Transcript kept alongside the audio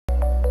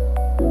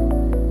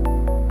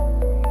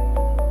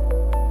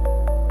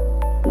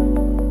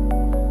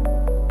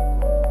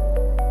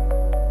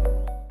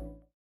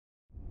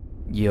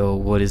Yo,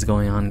 what is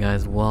going on,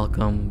 guys?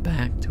 Welcome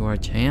back to our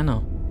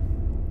channel.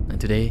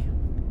 And today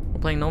we're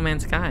playing No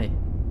Man's Sky.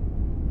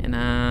 And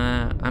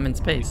I'm in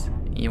space.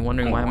 You're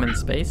wondering why I'm in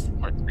space?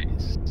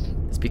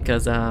 It's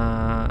because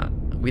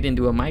we didn't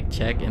do a mic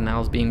check and I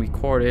was being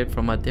recorded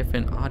from a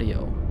different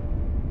audio.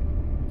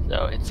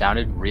 So it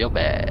sounded real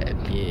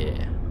bad.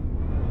 Yeah.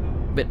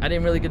 But I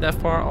didn't really get that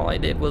far. All I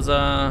did was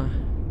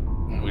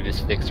we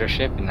just fixed our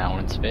ship and now we're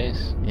in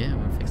space. yeah,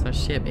 we fixed our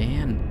ship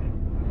and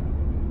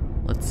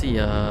let's see,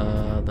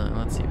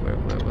 where,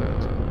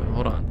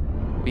 hold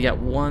on. We got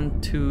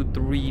 1, 2,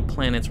 3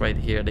 planets right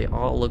here. They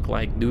all look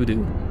like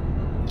doo-doo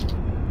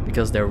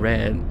because they're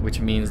red,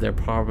 which means they're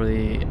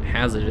probably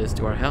hazardous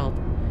to our health.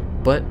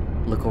 But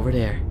look over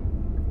there.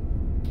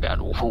 Got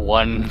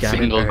one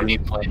single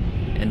green planet.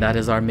 And that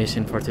is our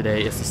mission for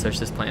today, is to search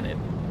this planet.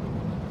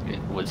 It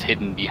was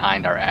hidden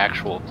behind our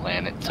actual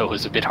planet, so it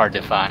was a bit hard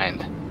to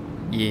find.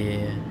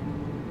 Yeah.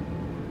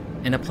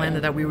 And the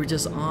planet that we were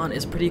just on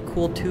is pretty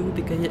cool too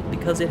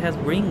because it has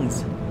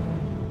rings.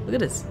 Look at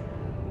this.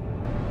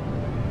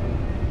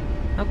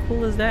 How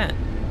cool is that?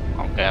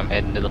 Okay, I'm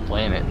heading to the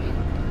planet.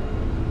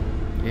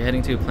 You're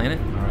heading to a planet?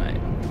 Alright.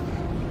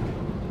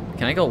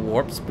 Can I go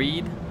warp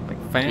speed?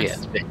 Like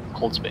fast? Yeah,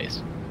 hold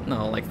space.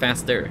 No, like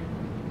faster.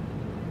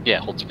 Yeah,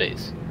 hold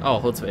space. Oh,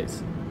 hold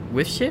space.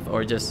 With shift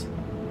or just...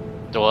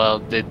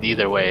 Well,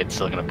 either way, it's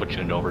still going to put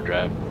you into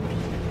overdrive.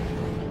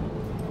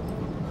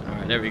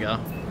 Alright, there we go.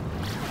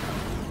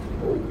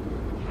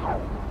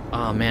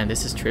 Oh man,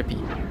 this is trippy.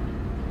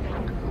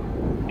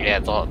 Yeah,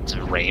 it's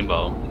a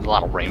rainbow. There's a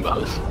lot of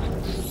rainbows.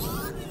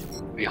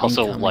 We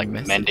also Incoming like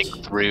message. mending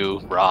through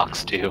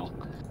rocks too.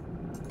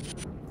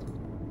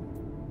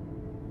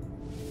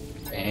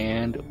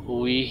 And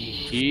we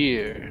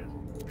here.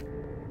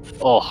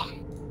 Oh,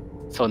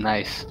 so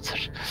nice.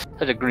 Such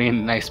a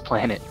green, nice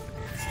planet.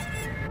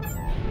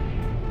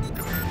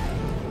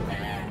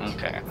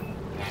 Okay.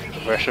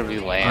 Where should we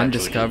land?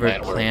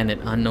 Undiscovered planet,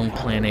 unknown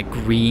planet,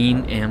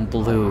 green and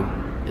blue.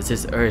 Is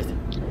this Earth?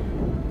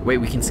 Wait,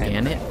 we can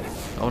scan it?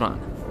 Hold on.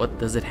 What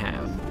does it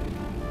have?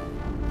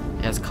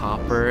 It has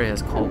copper, it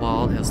has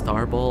cobalt, it has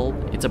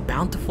starbulb. It's a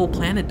bountiful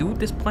planet, dude.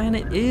 This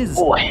planet is.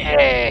 Oh,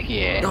 heck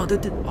yeah. No,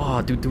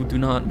 dude, do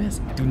not mess.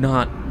 Do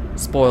not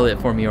spoil it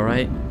for me,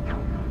 alright?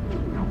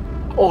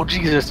 Oh,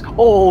 Jesus.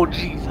 Oh,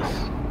 Jesus.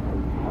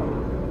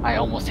 I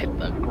almost hit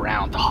the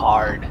ground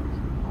hard.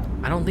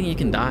 I don't think you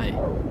can die.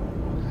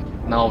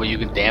 No, but you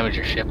can damage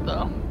your ship,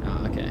 though.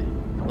 Oh, okay.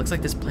 Looks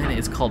like this planet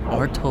is called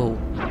Arto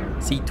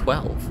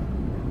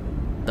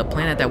C12. The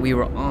planet that we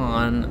were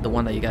on, the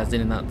one that you guys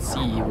did not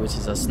see, which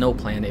is a snow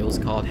planet, it was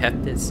called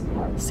Heftis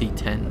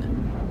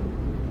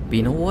C10. But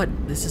you know what?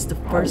 This is the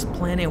first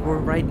planet we're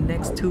right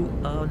next to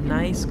a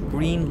nice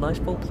green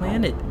lushful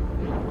planet.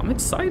 I'm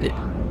excited.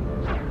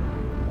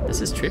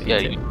 This is trippy. Yeah,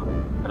 you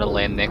gotta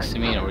land next to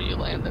me, or where you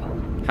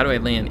landing? How do I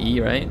land?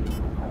 E, right?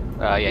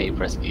 Yeah, you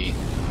press E.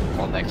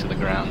 Well, next to the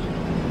ground.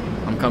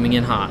 I'm coming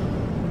in hot.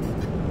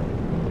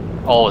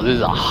 Oh, this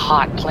is a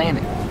hot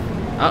planet.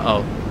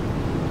 Uh-oh.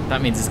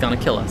 That means it's gonna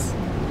kill us.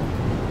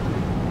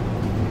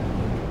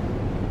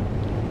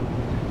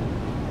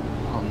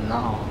 Oh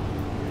no.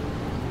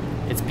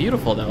 It's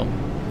beautiful though.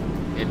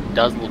 It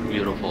does look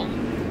beautiful.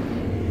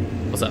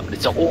 What's up?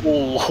 It's a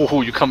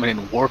oh, you're coming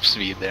in warp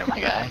speed there, my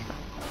guy.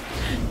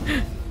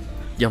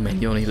 Yo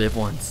man, you only live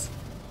once.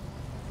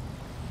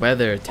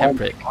 Weather,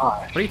 temperate. Oh my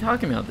gosh. What are you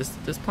talking about?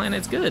 This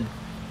planet's good.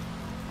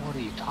 What are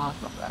you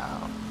talking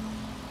about?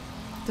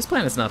 This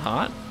planet's not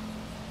hot.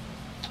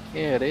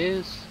 Yeah, it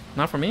is.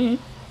 Not for me.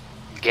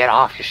 Get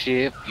off your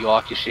ship. You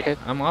off your ship?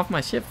 I'm off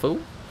my ship, fool.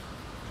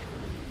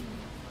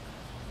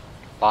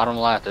 Bottom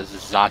left, does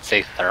this not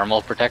say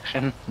thermal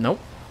protection? Nope.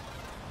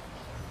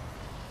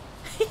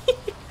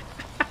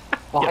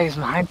 Why is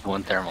mine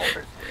doing thermal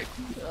protection?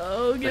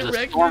 Oh, get There's a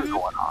wrecked, storm dude.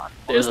 going on.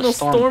 There's no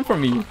storm for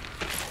me.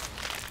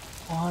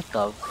 What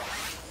the?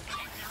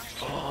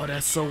 Oh,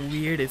 that's so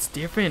weird. It's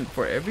different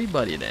for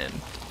everybody then.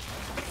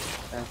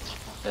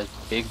 That's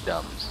big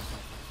dumbs.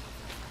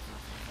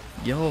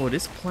 Yo,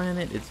 this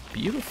planet is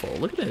beautiful.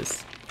 Look at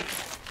this.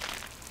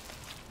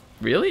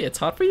 Really? It's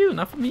hot for you?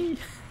 Not for me?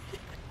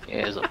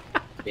 Yeah, it's a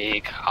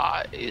big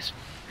hot. It's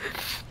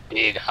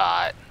big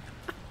hot.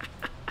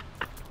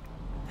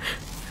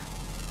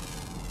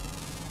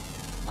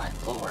 My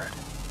lord.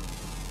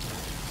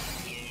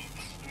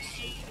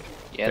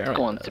 Yeah, it's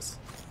going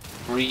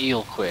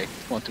real quick.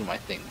 It's going through my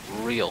thing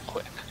real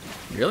quick.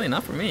 Really?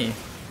 Not for me.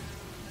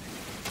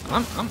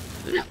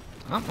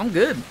 I'm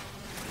good.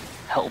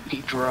 Help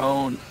me,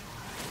 drone.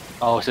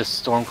 Oh, it's just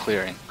storm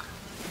clearing.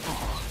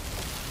 Oh.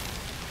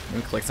 Let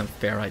me collect some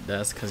ferrite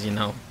dust, cause you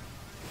know.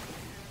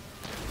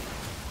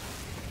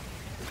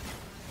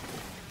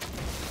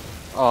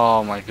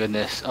 Oh my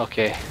goodness.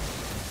 Okay.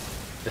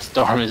 The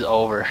storm is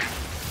over.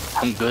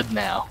 I'm good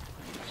now.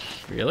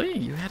 Really?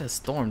 You had a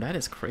storm? That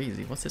is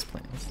crazy. What's this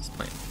plant? What's this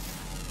plant?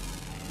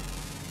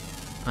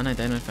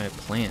 Unidentified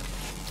plant.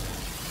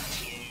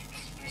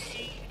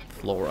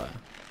 Flora.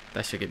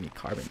 That should give me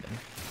carbon then.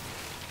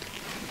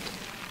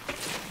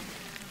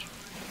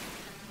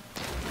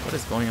 What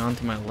is going on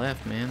to my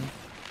left, man?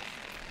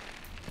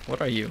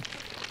 What are you?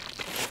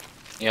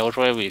 Yeah, which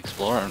way are we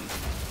exploring?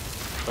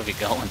 Which way are we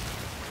going?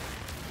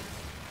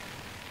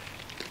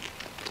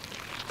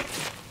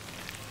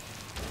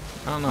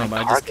 I don't know,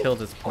 but I just killed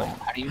this plane.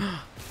 How do you? I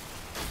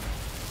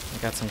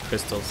got some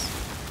crystals.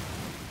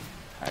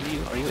 Are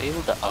you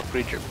able to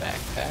upgrade your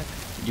backpack?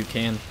 You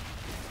can.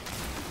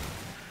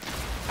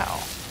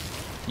 How?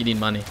 You need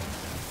money.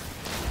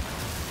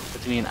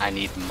 What do you mean I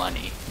need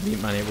money? You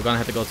need money. We're gonna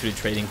have to go to the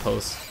trading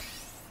post.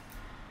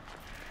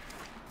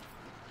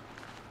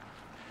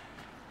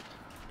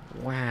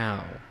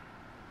 Wow.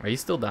 Are you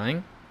still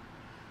dying?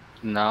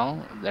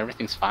 No,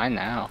 everything's fine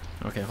now.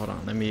 Okay, hold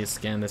on. Let me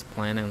scan this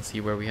planet and see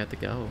where we had to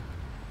go.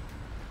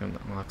 Got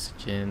the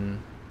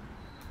oxygen.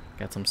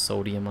 Got some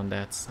sodium on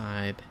that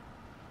side.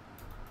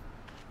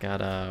 Got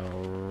a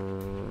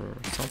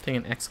something,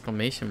 an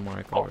exclamation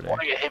mark over there. What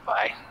do you get hit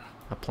by?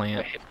 A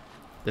plant.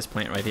 This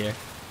plant right here.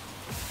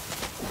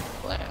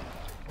 Plant.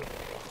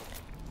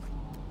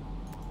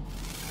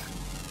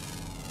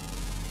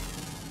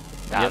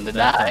 Time to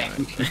die.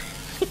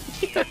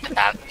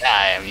 Time to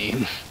die, I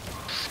mean.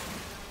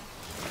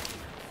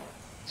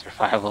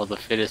 Survival of the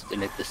fittest,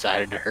 and it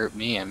decided to hurt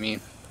me, I mean.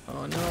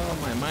 Oh no,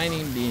 my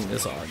mining beam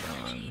is all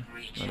gone.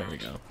 Oh, there we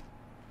go.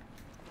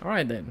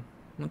 Alright then.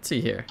 Let's see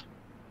here.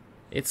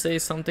 It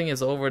says something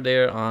is over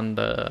there on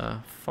the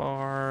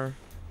far...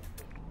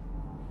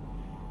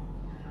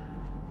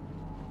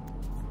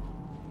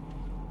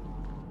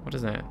 What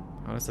is that?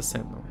 Oh, that's a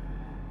sentinel.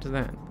 What is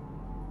that?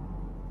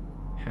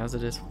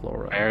 Hazardous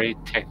flora. Very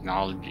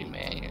technology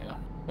manual.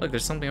 Look,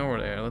 there's something over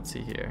there. Let's see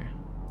here.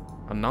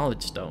 A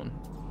knowledge stone.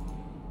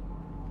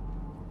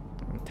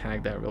 I'll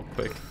tag that real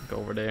quick. Go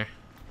over there.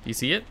 Do you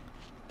see it?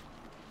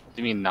 What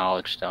do you mean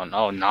knowledge stone?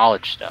 Oh,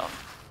 knowledge stone.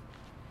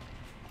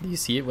 Do you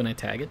see it when I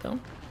tag it though?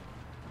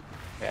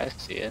 Yeah, I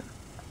see it.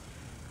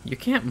 You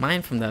can't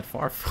mine from that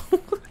far.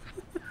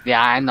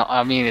 Yeah, I know.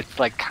 I mean, it's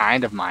like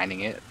kind of mining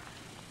it.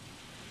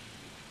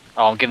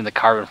 Oh, I'm getting the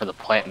carbon from the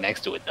plant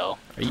next to it, though.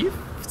 Are you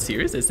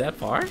serious? Is that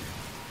far?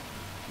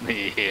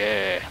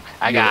 Yeah,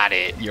 I got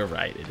it. You're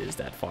right. It is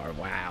that far.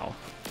 Wow.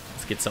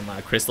 Let's get some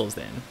crystals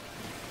then.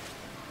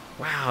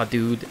 Wow,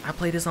 dude. I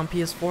played this on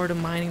PS4. The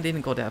mining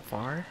didn't go that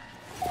far.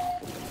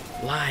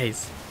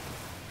 Lies.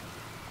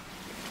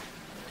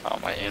 Oh,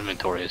 my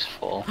inventory is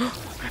full.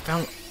 I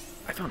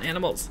found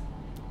animals.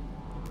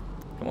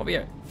 Come over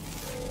here.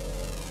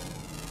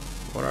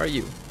 What are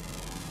you?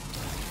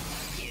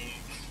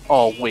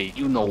 Oh, wait.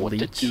 You know what to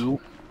Leech? do.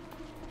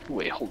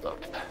 Wait, hold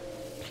up.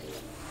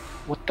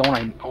 What don't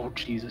I... Oh,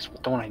 Jesus.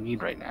 What don't I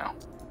need right now?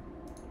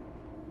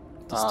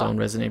 The stone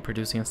resonate,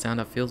 producing a sound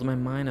that fills my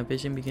mind. A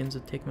vision begins to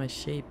take my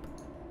shape.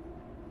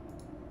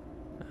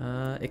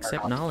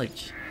 Accept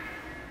knowledge.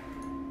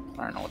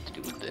 I don't know what to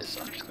do with this.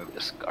 I'm just gonna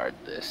discard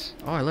this.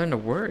 Oh, I learned a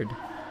word.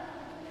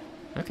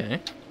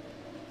 Okay.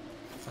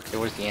 Okay,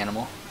 where's the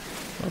animal?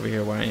 Over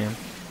here where I am.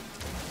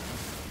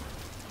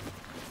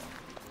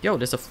 Yo,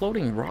 there's a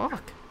floating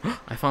rock.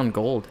 I found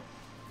gold.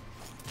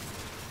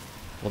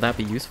 Will that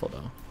be useful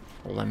though?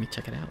 Well, let me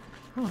check it out.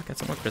 Oh, I got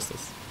some more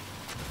crystals.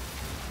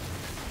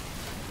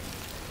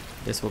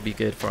 This will be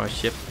good for our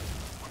ship.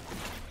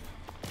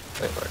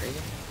 Wait, where are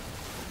you?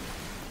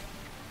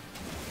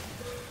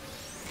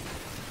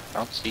 I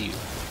don't see you.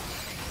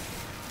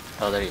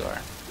 Oh, there you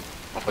are.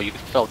 Oh, you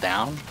fell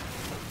down?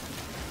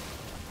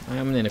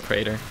 I'm in a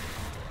crater.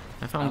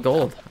 I found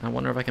gold. I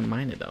wonder if I can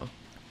mine it though.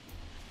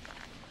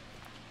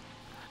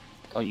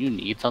 Don't you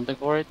need something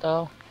for it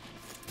though?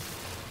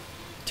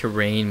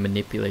 Terrain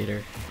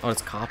manipulator. Oh,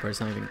 it's copper. It's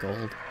not even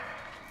gold.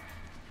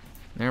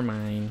 Never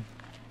mind.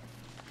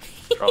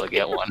 Probably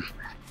get one.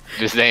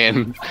 Just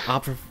saying.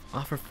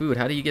 Offer food.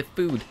 How do you get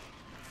food?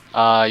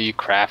 You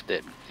craft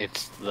it.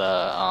 It's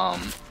the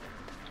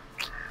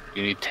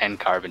you need 10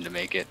 carbon to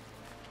make it.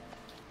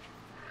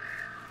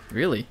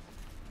 Really?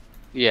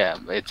 Yeah,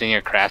 it's in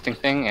your crafting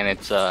thing, and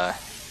it's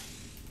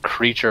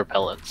creature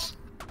pellets.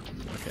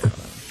 Okay, hold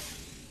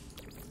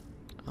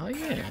on. Oh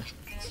yeah.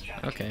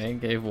 Okay,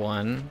 gave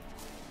one.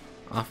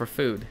 Offer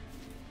food.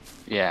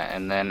 Yeah,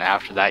 and then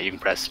after that you can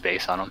press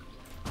space on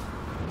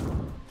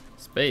them.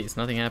 Space.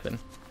 Nothing happened.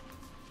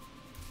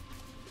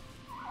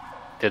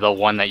 To the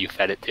one that you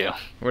fed it to.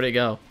 Where'd it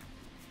go?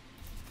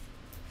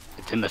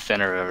 It's in the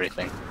center of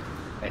everything,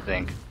 I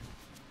think.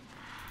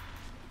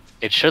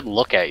 It should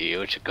look at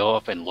you. It should go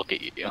up and look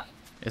at you.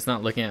 It's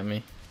not looking at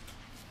me.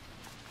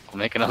 We'll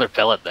make another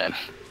pellet then.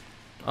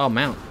 Oh,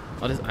 mount.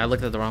 Oh, I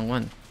looked at the wrong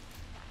one.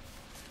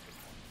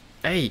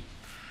 Hey!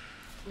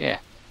 Yeah.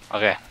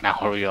 Okay, now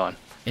where are we going?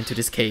 Into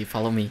this cave.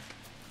 Follow me.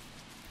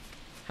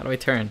 How do I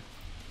turn?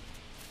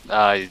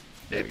 There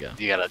we go.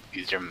 You gotta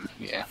use your...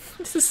 Yeah.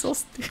 This is so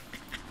stupid.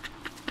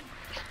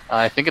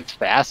 I think it's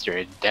faster.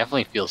 It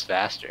definitely feels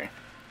faster.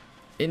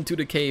 Into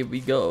the cave we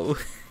go.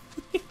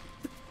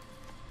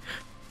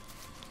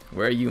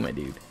 Where are you, my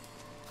dude?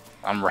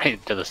 I'm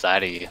right to the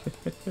side of you.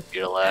 To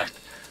your left.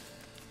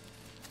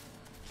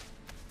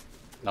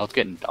 No, it's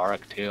getting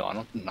dark too. I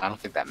don't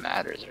think that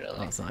matters really.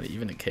 Oh, it's not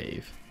even a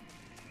cave.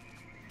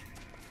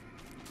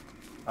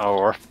 Oh,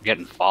 we're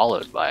getting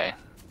followed by.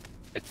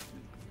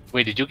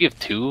 Wait, did you give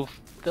two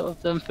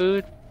of them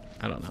food?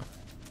 I don't know.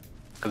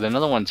 Because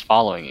another one's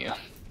following you.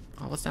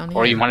 Oh, what's down here?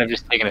 Or you might have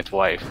just taken its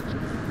wife.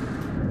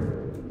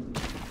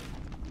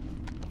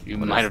 You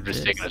What might is have just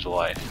this? taken his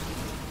wife.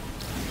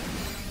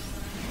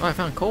 Oh, I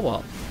found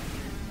cobalt.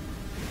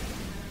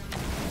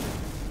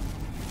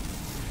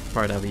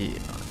 Probably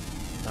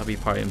that'll be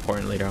probably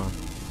important later on.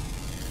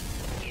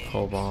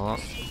 Cobalt.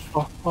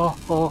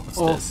 What's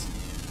this?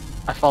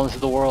 I fell into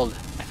the world.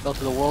 I fell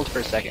to the world for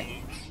a second.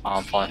 Oh,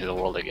 I'm falling to the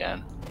world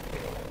again.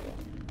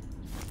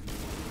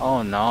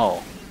 Oh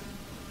no.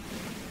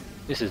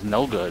 This is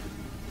no good.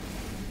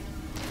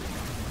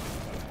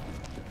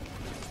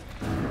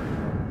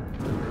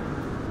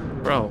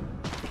 Bro,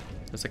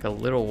 there's like a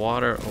little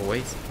water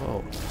oasis.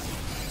 Oh,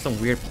 some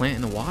weird plant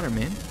in the water,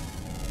 man.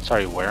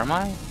 Sorry, where am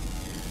I?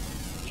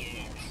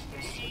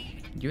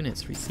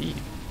 Units received.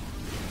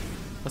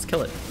 Let's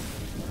kill it.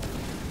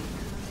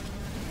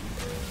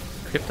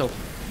 Crypto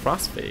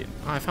phosphate.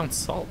 Oh, I found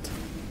salt.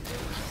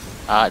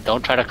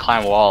 Don't try to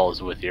climb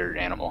walls with your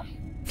animal.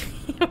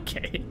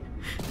 Okay.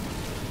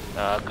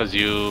 Because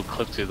you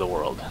clip through the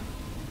world.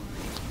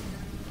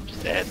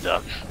 Just a heads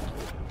up.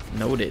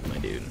 Noted, my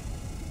dude.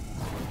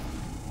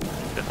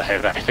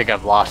 I think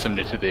I've lost him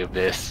into the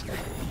abyss.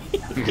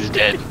 He's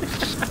dead.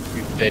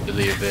 He's dead to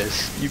the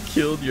abyss. You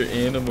killed your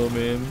animal,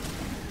 man.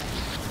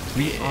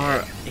 We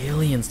are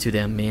aliens to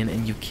them, man,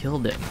 and you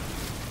killed them.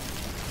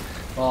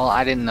 Well,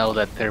 I didn't know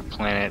that their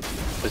planet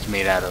was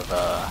made out of,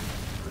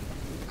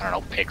 I don't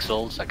know,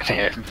 pixels. I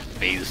can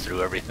phase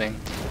through everything.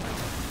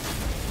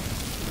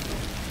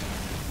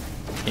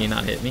 Can you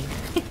not hit me?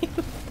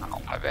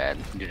 Oh, my bad.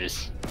 You're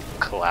just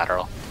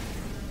collateral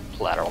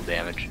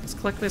damage. Let's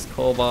collect this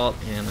cobalt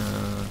and,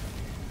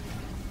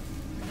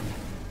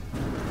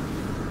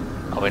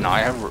 Oh, wait, no,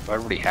 I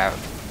already have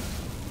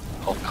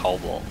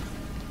cobalt.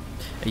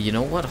 You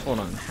know what? Hold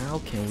on. How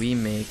can we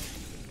make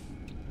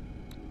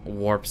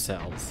warp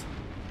cells?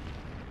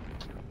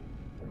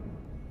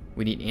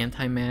 We need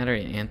antimatter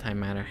and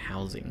antimatter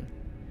housing.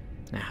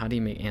 Now, how do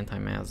you make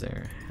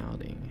antimatter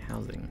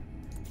housing?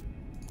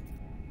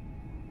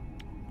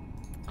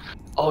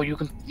 Oh, you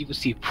can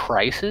see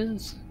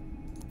prices?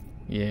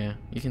 Yeah,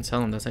 you can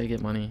sell them. That's how you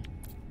get money.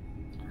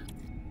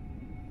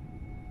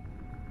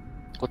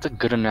 What's a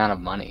good amount of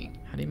money?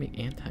 How do you make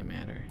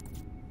antimatter?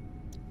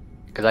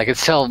 Because I could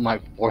sell my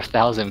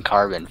 4,000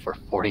 carbon for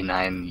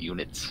 49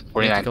 units.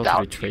 You have to go 49,000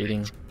 through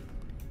trading.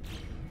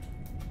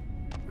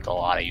 It's a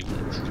lot of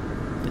units.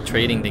 The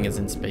trading thing is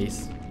in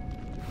space.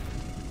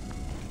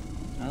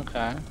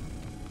 Okay.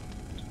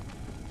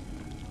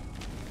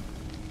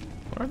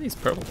 What are these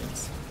purple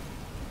things?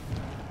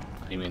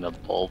 You mean the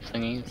bulb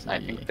thingies? I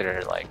Yeah. think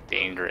they're like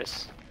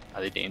dangerous.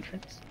 Are they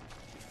dangerous?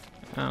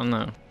 I don't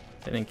know.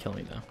 They didn't kill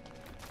me though.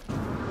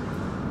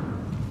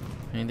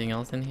 Anything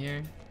else in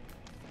here?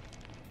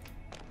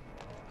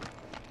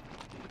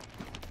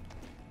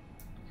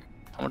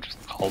 How much is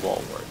cobalt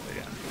worth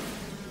again?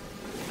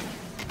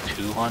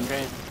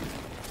 200?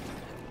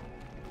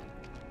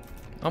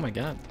 Oh my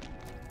god.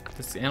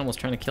 This animal's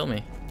trying to kill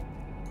me.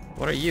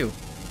 What are you?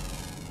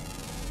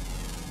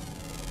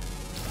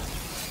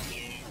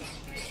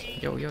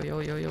 Yo, yo, yo,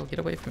 yo, yo, get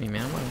away from me,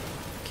 man. I'm gonna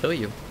kill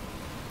you.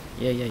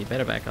 Yeah, you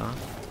better back off.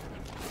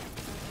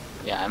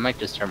 Yeah, I might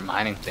just start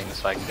mining things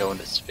so I can go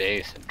into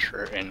space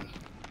and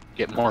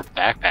get more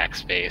backpack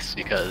space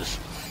because...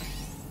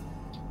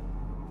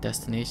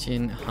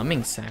 Destination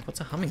humming sack.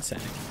 What's a humming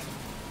sack?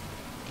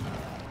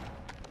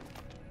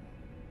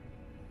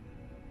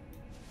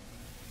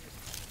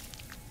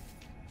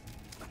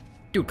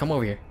 Dude, come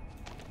over here.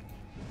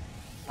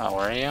 Oh,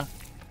 where are you?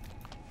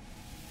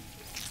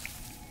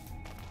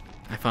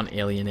 I found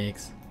alien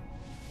eggs.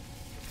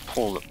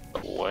 Pull it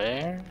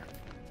where?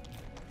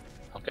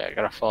 Okay, I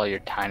gotta follow your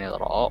tiny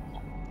little... Oh.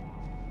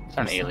 It's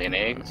not alien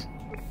eggs.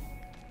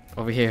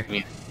 Over here. I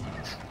mean,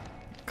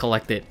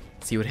 Collect it.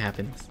 See what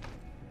happens.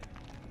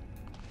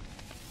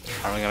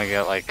 are we gonna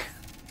get like...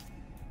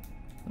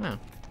 Oh.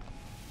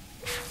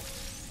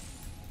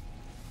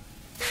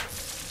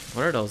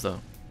 What are those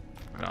though?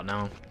 I don't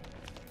know.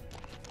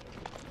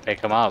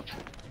 Pick them up?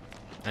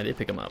 I did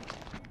pick them up.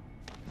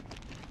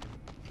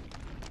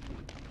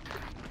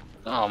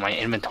 Oh, my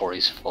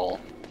inventory's full.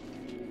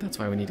 That's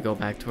why we need to go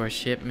back to our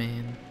ship,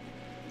 man.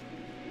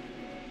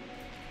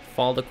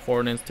 Follow the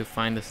coordinates to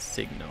find the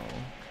signal.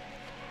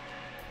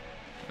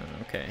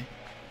 Okay.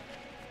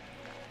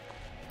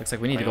 Looks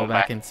like we need to go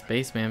back in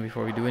space, man,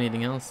 before we do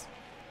anything else.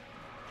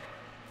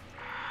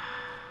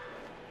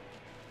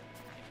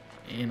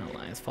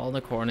 Analyze. Follow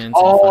the coordinates.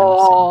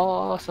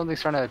 Oh,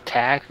 something's trying to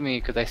attack me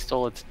because I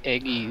stole its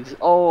eggies.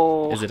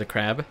 Oh. Is it a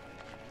crab?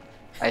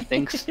 I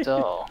think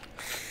so.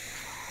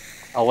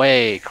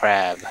 Away,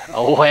 crab.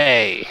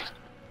 Away.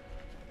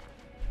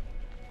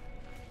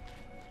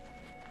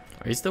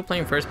 Are you still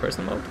playing first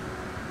person mode?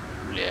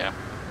 Yeah.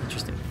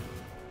 Interesting.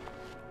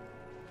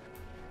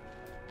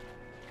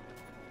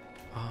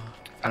 Oh,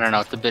 I don't know,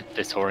 it's a bit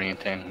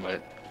disorienting,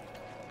 but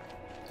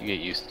you get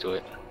used to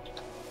it.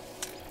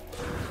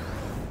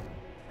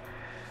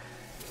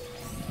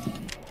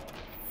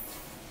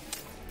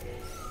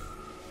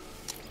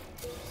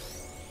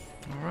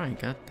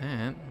 got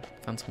that.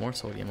 Found some more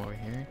sodium over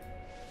here,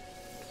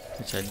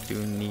 which I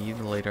do need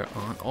later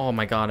on. Oh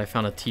my god, I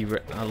found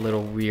a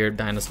little weird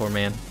dinosaur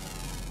man.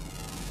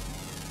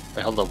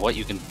 Wait, hold up, what?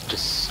 You can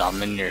just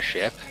summon your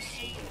ship?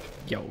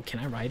 Yo, can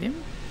I ride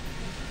him?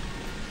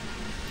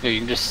 Yeah, you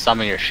can just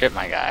summon your ship,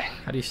 my guy.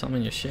 How do you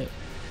summon your ship?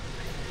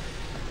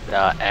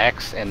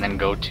 X, and then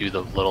go to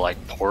the little like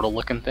portal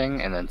looking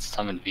thing, and then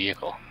summon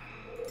vehicle.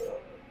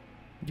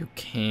 You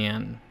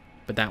can,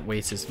 but that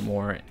wastes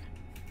more.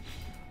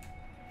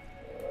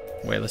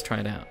 Wait, let's try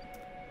it out.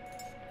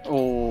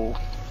 Oh,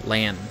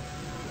 Land.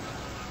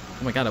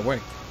 Oh my god, it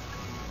worked.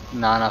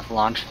 not enough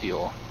launch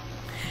fuel.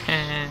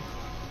 I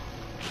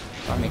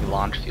need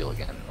launch fuel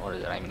again. What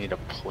is it? I need a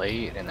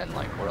plate, and then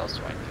like what else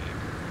do I need?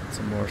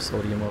 Some more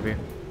sodium over here.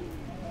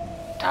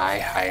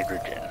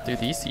 Dihydrogen. Dude,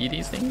 do you see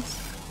these things?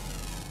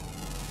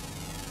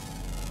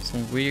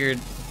 Some weird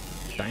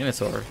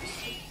dinosaur.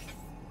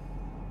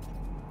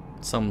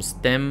 Some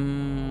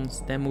stemufuga.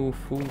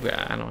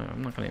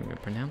 I'm not gonna even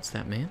pronounce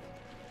that, man.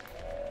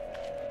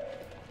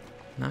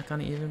 Not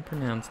gonna even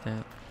pronounce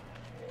that.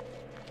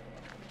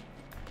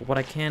 But what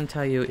I can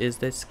tell you is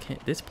this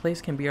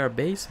place can be our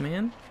base,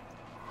 man.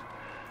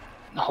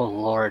 Oh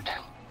lord.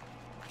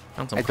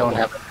 Found some I don't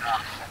cobalt. have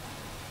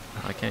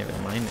enough. I can't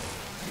even mine it.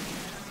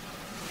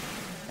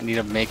 I need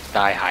to make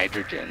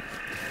dihydrogen.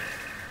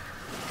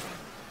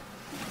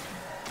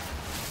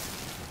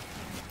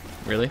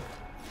 Really?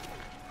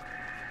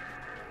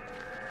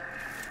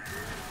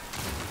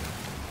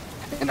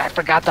 And I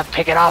forgot to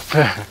pick it up.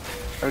 I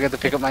forgot to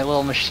pick up my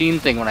little machine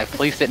thing when I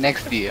placed it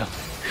next to you.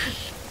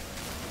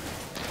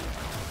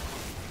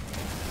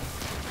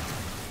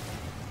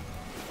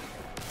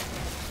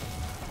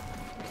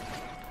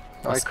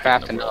 So I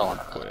craft another one.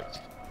 Quick.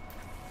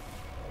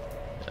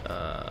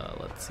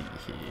 Let's see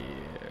here.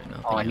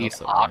 Nothing Oh, I need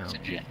else around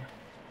oxygen. me.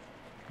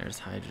 There's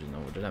hydrogen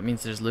over there. That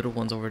means there's little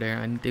ones over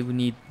there. They would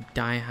need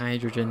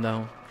dihydrogen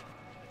though.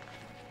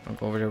 I'll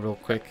go over there real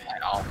quick. I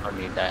also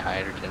need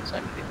dihydrogen, so I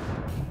need to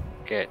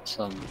get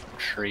some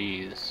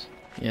trees.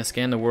 Yeah,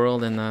 scan the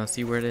world and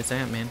see where it is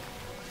at, man.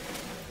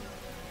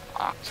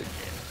 Oxygen.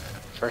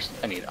 First,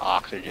 I need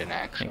oxygen,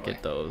 actually. Can't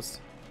get those.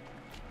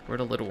 Where are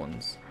the little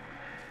ones?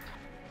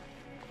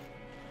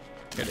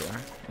 Here they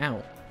are.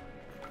 Ow.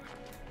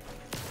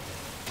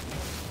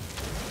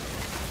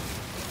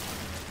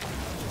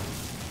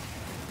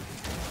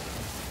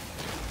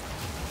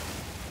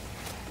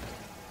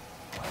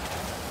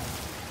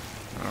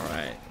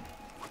 Alright.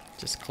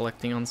 Just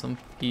collecting on some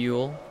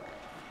fuel.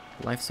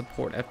 Life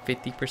support at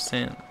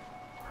 50%.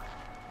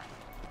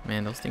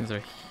 Man, those things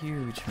are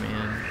huge,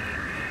 man.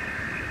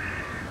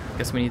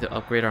 Guess we need to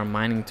upgrade our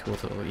mining tool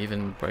to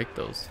even break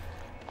those.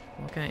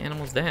 What kind of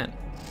animal is that?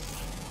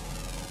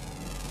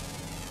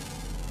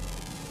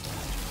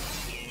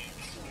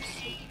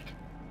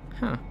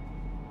 Huh.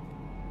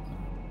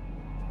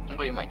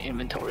 Wait, my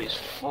inventory is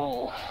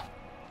full.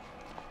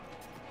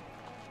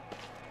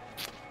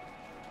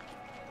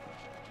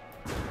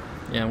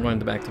 Yeah, I'm going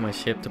back to my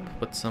ship to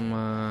put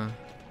some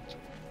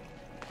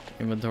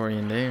inventory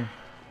in there.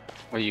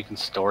 Where you can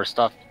store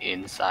stuff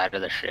inside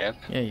of the ship.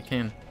 Yeah, you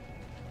can.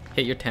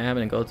 Hit your tab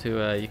and go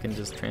to, you can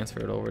just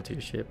transfer it over to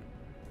your ship.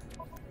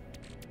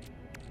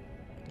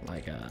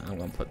 Like, I'm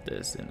gonna put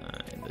this in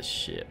the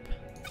ship.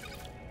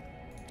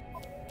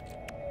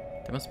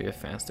 There must be a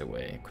faster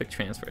way. Quick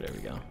transfer, there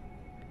we go.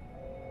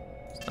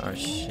 Star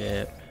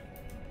ship.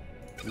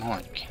 No,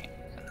 I can't.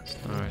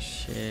 Star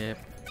ship.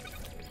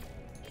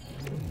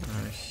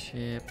 Star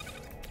ship.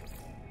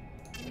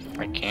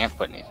 I can't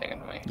put anything in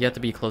me. You have to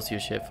be close to your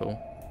ship, fool.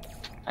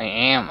 I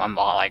am. I'm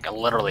like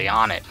literally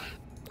on it.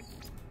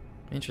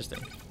 Interesting.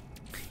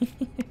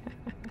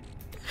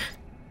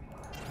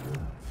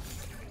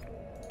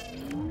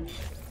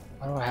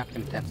 What do I have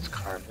in depth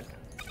carbon?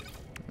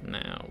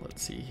 Now,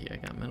 let's see here. I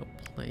got metal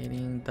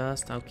plating,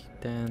 dust, I'll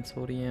keep that,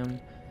 sodium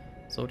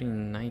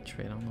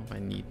nitrate. I don't know if I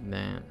need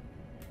that.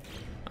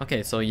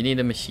 Okay, so you need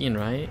a machine,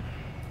 right?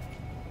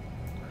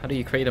 How do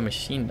you create a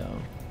machine,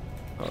 though?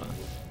 Hold on.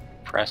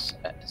 Press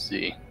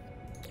Z.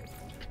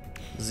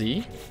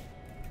 Z?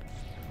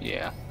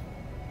 Yeah.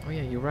 Oh,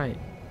 yeah, you're right.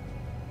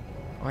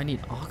 Oh, I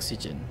need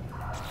oxygen.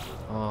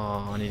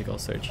 Oh, I need to go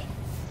search.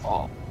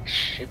 Oh,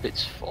 ship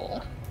is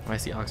full. Oh, I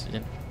see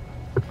oxygen.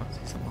 I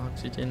see some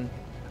oxygen.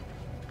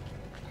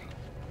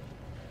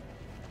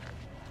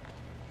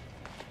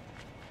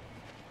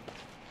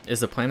 Is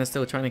the planet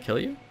still trying to kill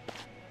you?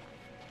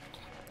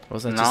 Or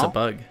was that just a No.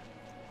 bug?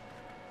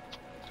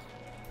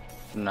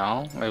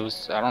 No, it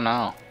was. I don't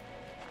know.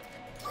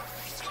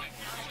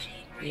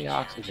 The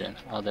oxygen.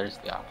 Oh, there's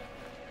the oxygen.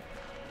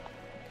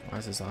 Why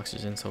is this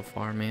oxygen so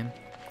far, man?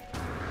 Oh,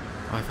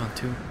 I found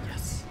 2.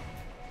 Yes.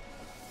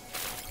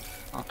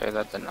 Okay,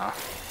 that's enough.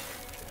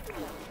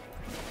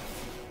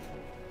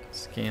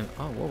 Scan.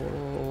 Oh,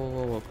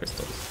 whoa,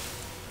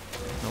 crystals.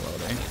 Hello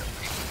there.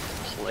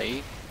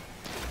 Plate.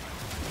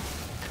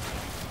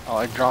 Oh,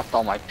 I dropped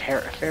all my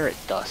ferret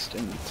dust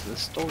into the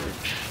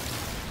storage.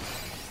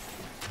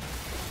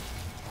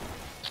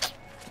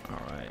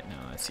 Alright,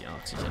 now I see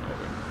oxygen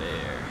over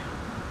there.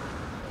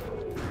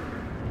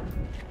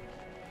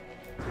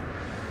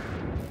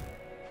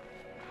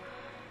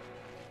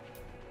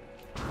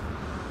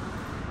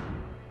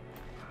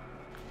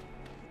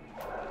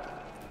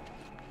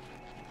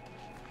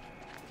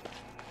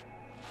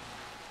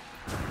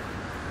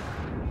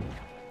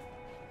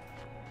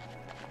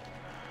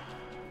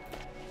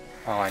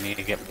 Oh, I need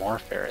to get more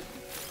ferrets.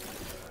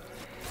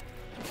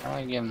 How do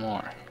I get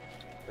more?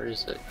 Where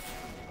is it?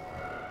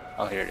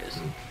 Oh, here it is.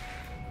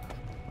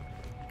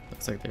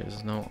 Looks like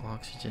there's no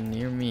oxygen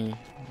near me.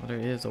 Well, there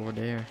is over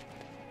there.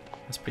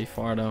 That's pretty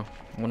far though.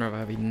 I wonder if I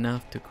have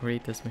enough to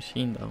create this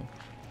machine though.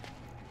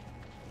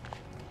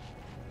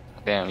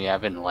 Damn, yeah,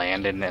 I've been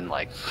landing and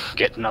like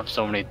getting up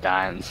so many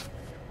times.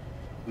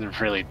 It's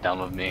really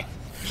dumb of me.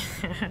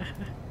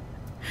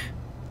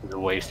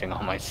 Wasting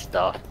all my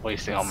stuff,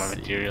 wasting all my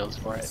materials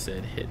for it.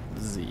 Said hit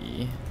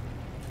Z.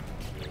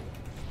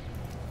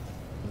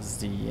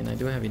 Z, and I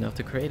do have enough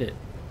to create it.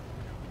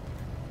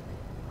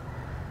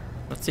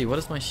 Let's see, what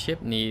does my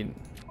ship need?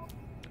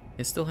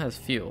 It still has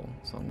fuel,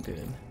 so I'm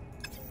good.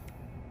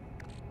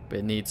 But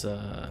it needs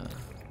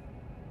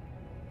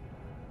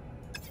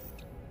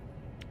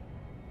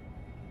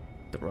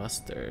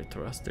thruster.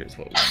 Thruster is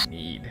what we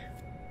need.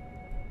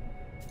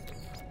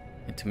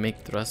 And to make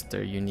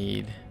thruster, you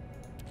need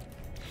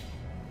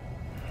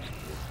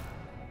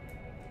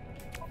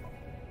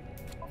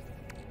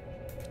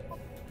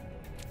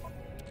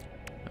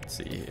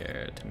see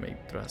here, to make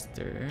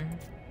thruster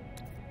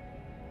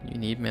you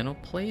need metal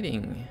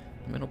plating,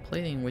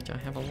 which I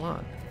have a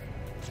lot.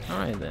 All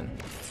right then,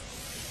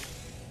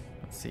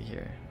 let's see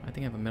here. I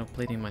think I have a metal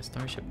plating in my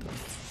starship though.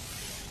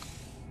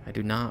 I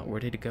do not. Where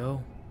did it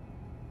go?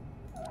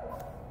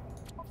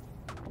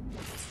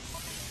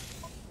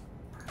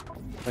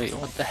 Wait,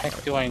 what the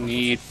heck do I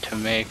need to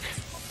make?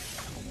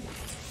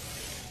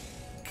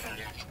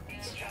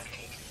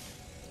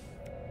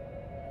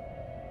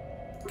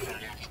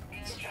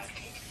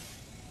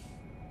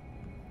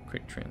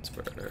 Quick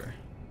transfer.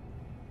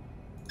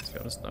 Let's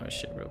go to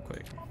starship real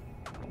quick.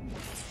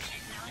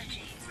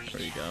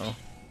 There you go.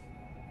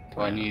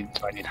 Do I need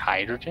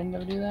hydrogen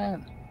to do that?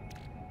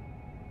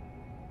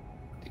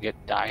 To get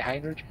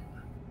dihydrogen?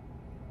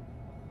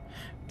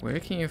 Where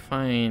can you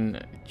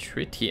find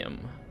tritium?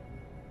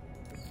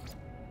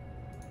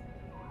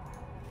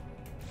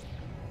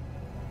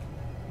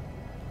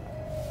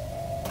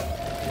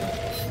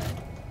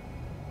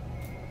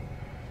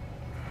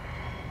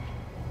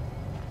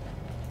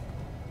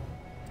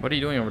 What are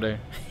you doing over there?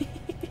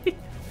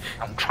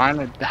 I'm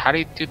trying to. How do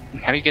you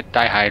get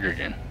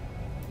dihydrogen?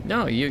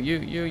 No,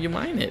 you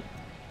mine it.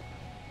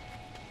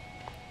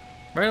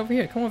 Right over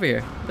here. Come over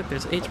here. Look,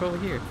 there's H over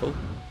here. Oh.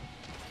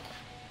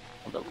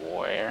 The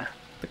where?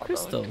 The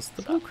crystals,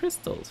 the blue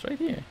crystals, right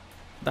here.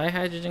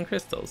 Dihydrogen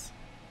crystals.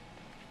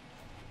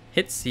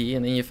 Hit C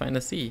and then you find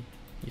a C.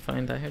 You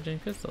find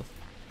dihydrogen crystals.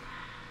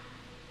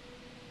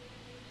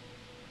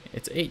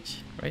 It's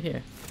H right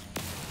here.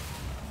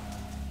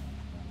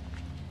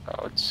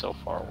 Oh, it's so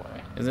far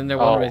away. Isn't there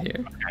one right here?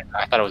 Okay.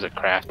 I thought it was a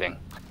crafting.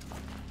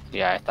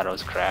 Yeah, I thought it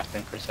was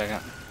crafting for a second.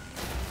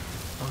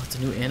 Oh, it's a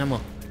new animal.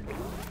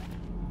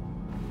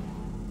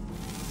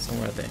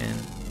 Somewhere at the end.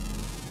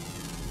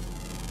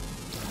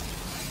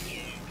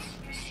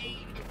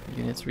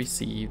 Units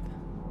received.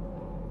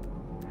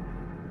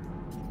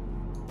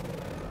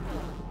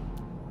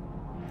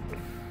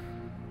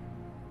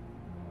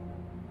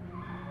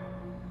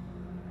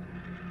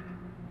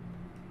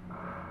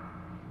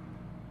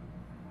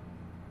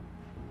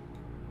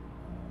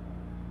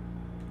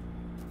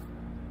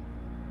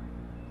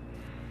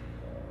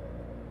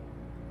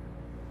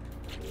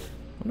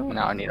 No,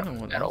 now I need a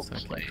what metal else I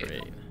can plate.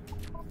 create.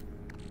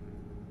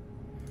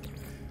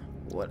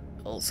 What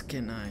else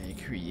can I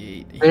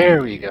create?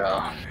 There we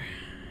go.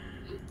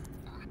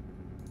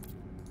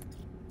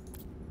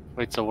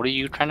 Wait, so what are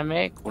you trying to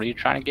make? What are you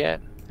trying to get?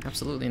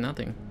 Absolutely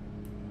nothing.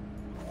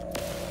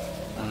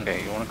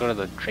 Okay, you want to go to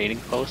the trading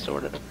post or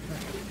whatever?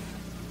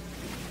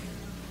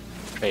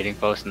 Trading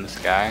post in the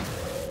sky?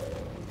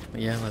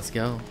 Yeah, let's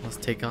go. Let's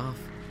take off.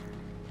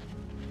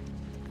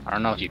 I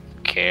don't know if you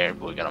care,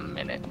 but we got a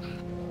minute.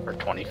 Or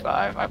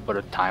 25. I put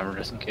a timer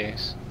just in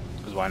case.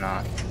 Because why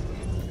not?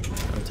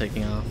 I'm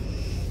taking off.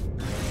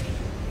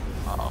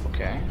 Oh,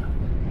 okay.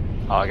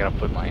 Oh, I gotta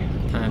put my...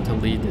 Time to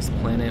leave this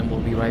planet and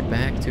we'll be right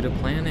back to the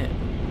planet.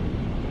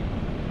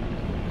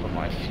 Put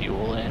my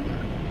fuel in.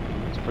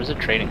 So where's the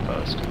trading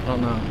post? I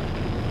don't know.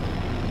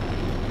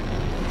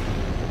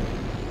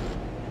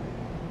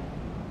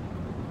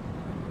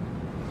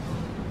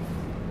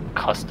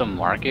 Custom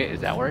market? Is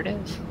that where it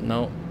is?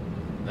 Nope.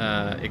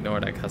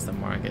 Ignore that custom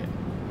market.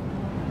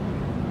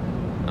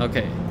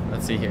 Okay,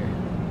 let's see here.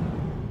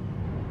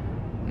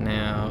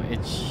 Now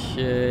it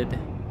should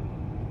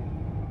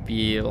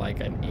be like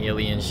an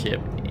alien ship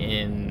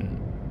in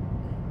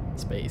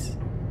space.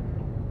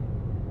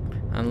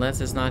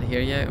 Unless it's not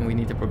here yet and we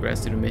need to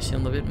progress through the mission a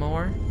little bit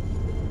more.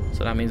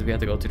 So that means we have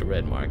to go to the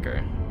red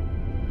marker.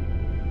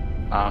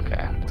 Oh,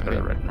 okay, let's go to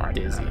the red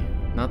market. Dizzy.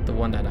 Not the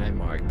one that I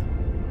marked.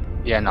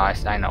 Yeah, no,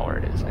 I know where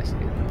it is. I see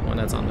it. The one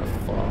that's on the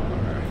far.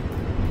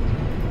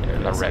 There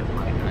it The is. red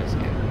line, I see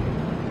it.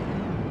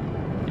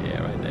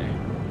 Yeah, right there.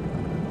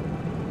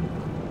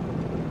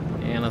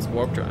 And let's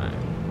warp drive.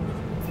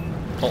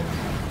 Halt.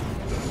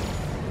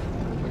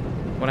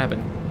 What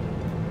happened?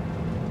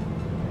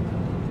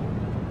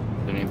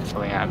 Did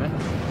something happen?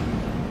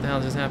 What the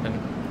hell just happened?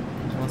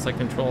 I lost like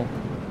control.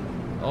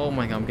 Oh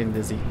my god, I'm getting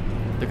dizzy.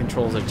 The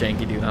controls are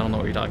janky, dude. I don't know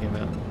what you're talking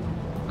about.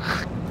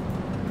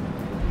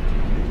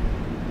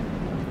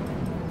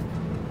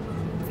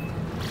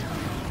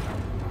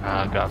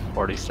 I've got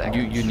 40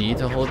 seconds. You need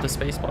to hold the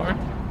space bar?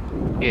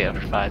 Yeah,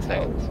 for 5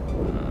 seconds.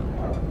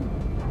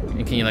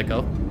 And can you let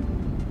go?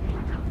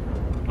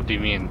 What do you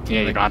mean?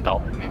 Yeah, you don't have to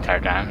hold it the entire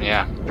time.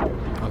 Yeah.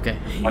 Okay.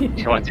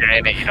 Once you're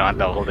in it, you don't have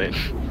to hold it.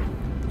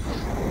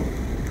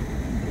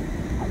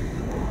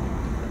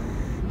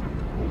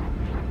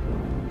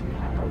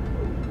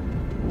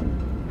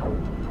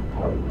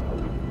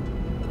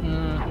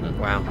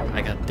 Wow,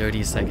 I got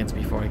 30 seconds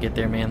before I get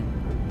there, man.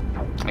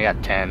 I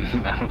got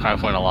 10. I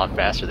went a lot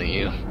faster than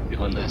you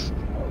doing this.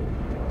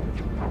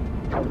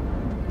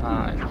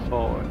 5,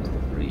 4,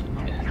 3, 2,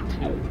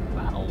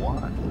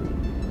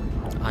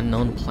 1.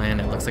 Unknown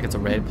planet. Looks like it's a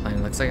red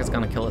planet. Looks like it's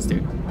gonna kill us,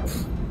 dude.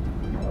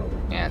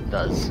 Yeah, it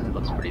does. It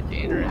looks pretty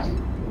dangerous.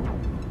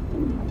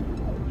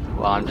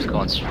 Well, I'm just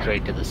going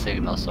straight to the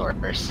signal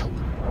source.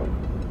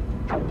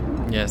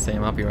 Yeah,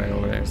 same. I'll be right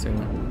over there soon.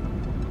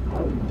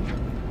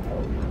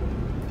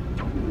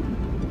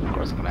 Of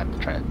course, I'm gonna have to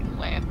try to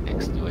land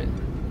next to it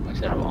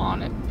instead of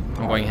on it.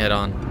 I'm going head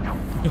on.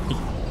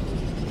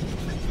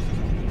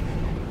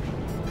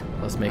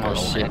 Let's make our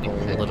ship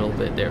a little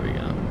bit. There we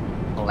go.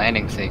 The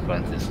landing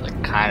sequence is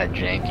like kind of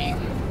janky.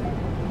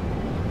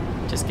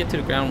 Just get to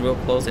the ground real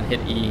close and hit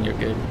E and you're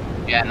good.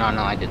 Yeah, no,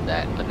 I did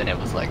that, but then it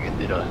was like it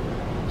did like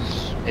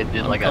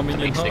a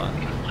 360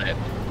 flip.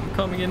 I'm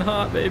coming in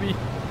hot, baby.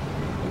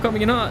 I'm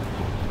coming in hot.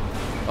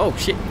 Oh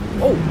shit.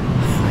 Oh.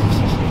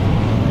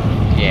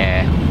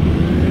 Yeah.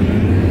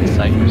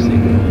 Cypressy.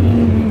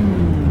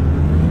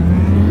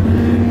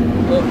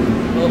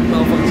 Oh,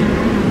 malfunction.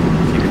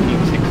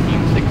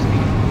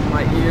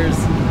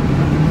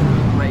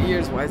 16. My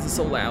ears. Why is it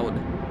so loud?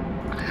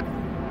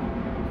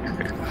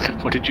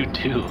 What did you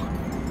do?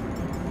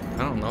 I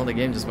don't know. The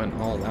game just went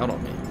all loud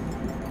on me.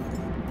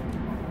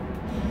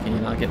 Can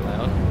you not get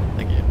loud?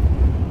 Thank you.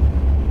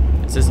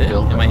 Is this it?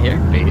 Am I here?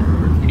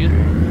 Computer.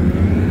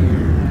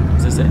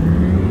 Is this it?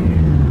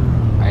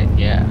 Right,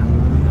 yeah.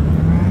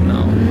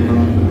 No.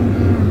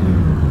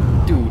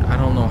 Dude, I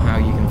don't know how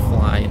you can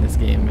fly in this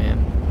game, man.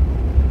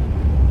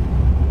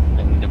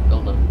 I need to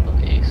build a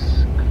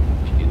base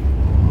computer.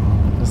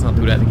 Let's not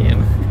do that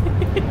again.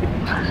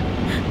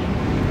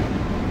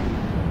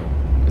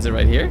 Is it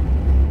right here?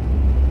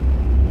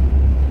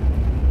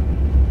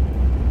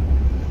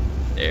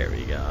 There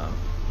we go.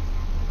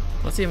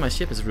 Let's see if my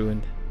ship is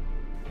ruined.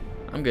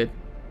 I'm good.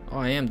 Oh,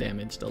 I am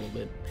damaged a little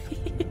bit.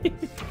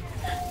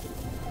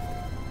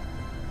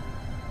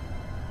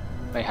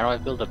 Wait, how do I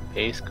build a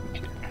base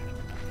computer?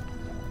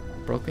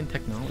 Broken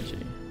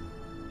technology.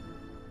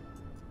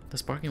 The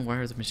sparking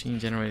wires of the machine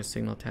generate a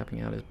signal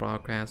tapping out its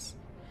broadcast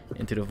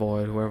into the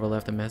void. Whoever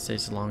left a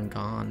message is long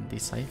gone.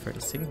 Decipher the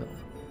signal.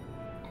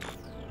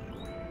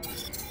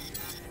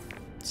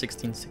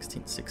 16.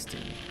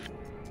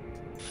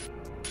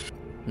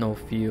 No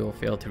fuel.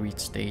 Failed to reach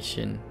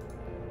station.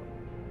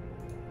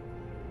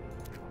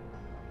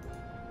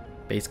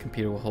 Base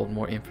computer will hold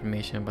more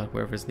information about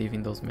whoever's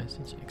leaving those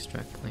messages.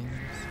 Extract plans.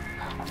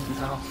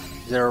 No.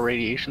 Is there a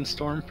radiation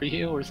storm for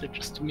you, or is it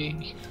just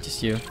me?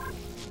 Just you.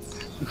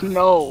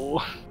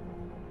 No.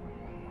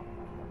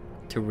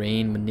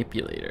 Terrain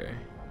manipulator.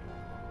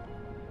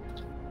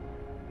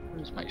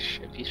 Where's my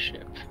shippy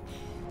ship?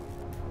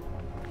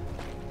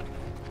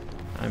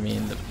 I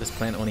mean, this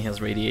planet only has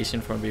radiation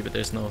for me, but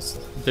there's no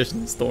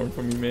storm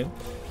for me, man.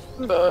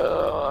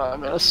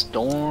 I'm in a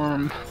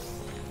storm.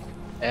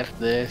 F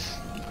this.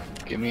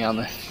 Get me on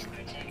this.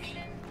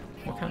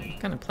 What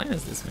kind of planet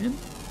is this, man?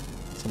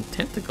 Some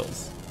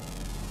tentacles.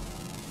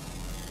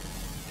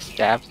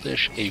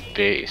 Establish a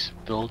base.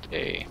 Build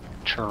a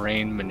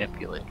terrain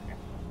manipulator.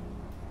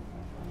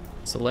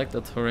 Select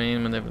the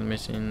terrain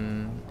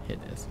manipulation.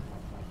 Hit this.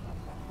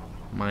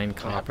 Mine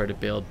copper to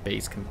build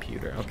base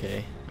computer.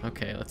 Okay,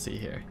 let's see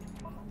here.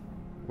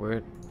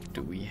 Where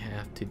do we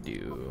have to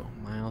do?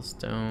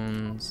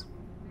 Milestones.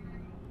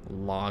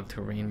 Log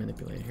terrain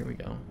manipulator. Here we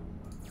go.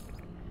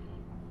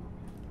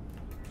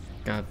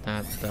 Got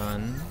that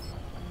done.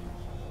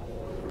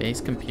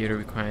 Base computer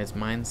requires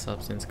mine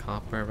substance,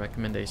 copper,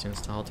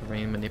 recommendations to all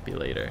terrain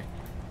manipulator.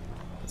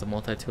 It's a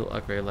multi-tool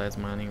upgrade, allows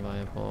mining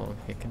viable.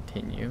 Hit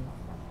continue.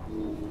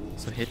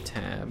 So hit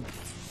tab.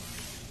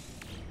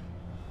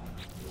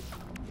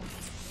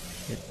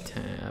 Hit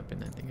tab,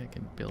 and I think I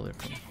can build it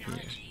from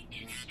here.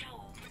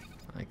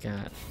 I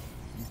got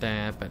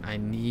that, but I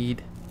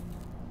need...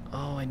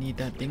 Oh, I need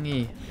that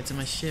thingy. It's in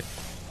my ship.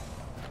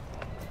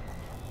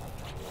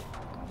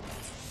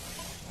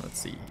 Let's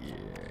see here.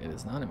 It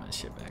is not in my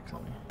ship,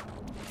 actually.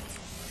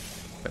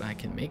 But I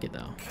can make it,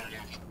 though.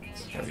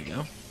 There we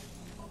go.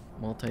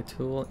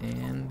 Multi-tool,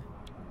 and...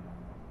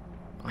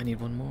 Oh, I need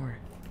one more.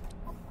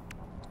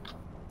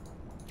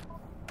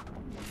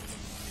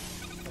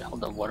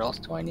 Hold on, what else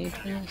do I need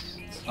for this?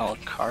 Oh, a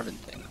carbon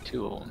thing,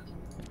 2 of them.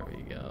 There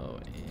we go.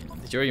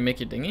 And did you already make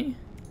your dinghy?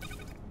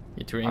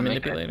 Your terrain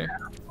manipulator?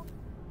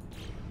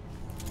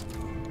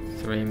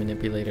 Terrain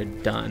manipulator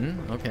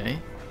done. Okay.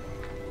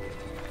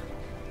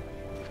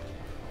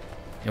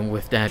 And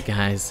with that,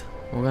 guys,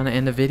 we're gonna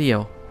end the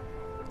video.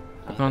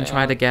 We're gonna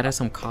try to gather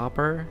some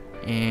copper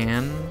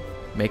and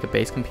make a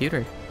base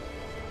computer.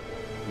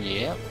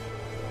 Yep.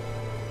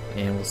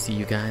 And we'll see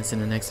you guys in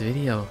the next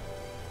video.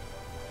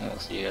 We'll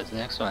see you guys in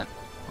the next one.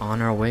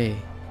 On our way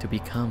to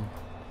become,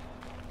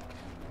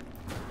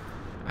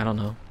 I don't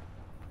know.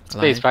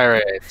 Space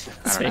pirates.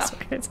 Space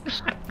pirates.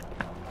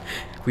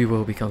 We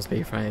will become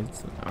space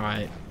pirates.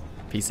 Alright.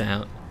 Peace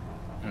out.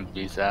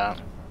 Peace out.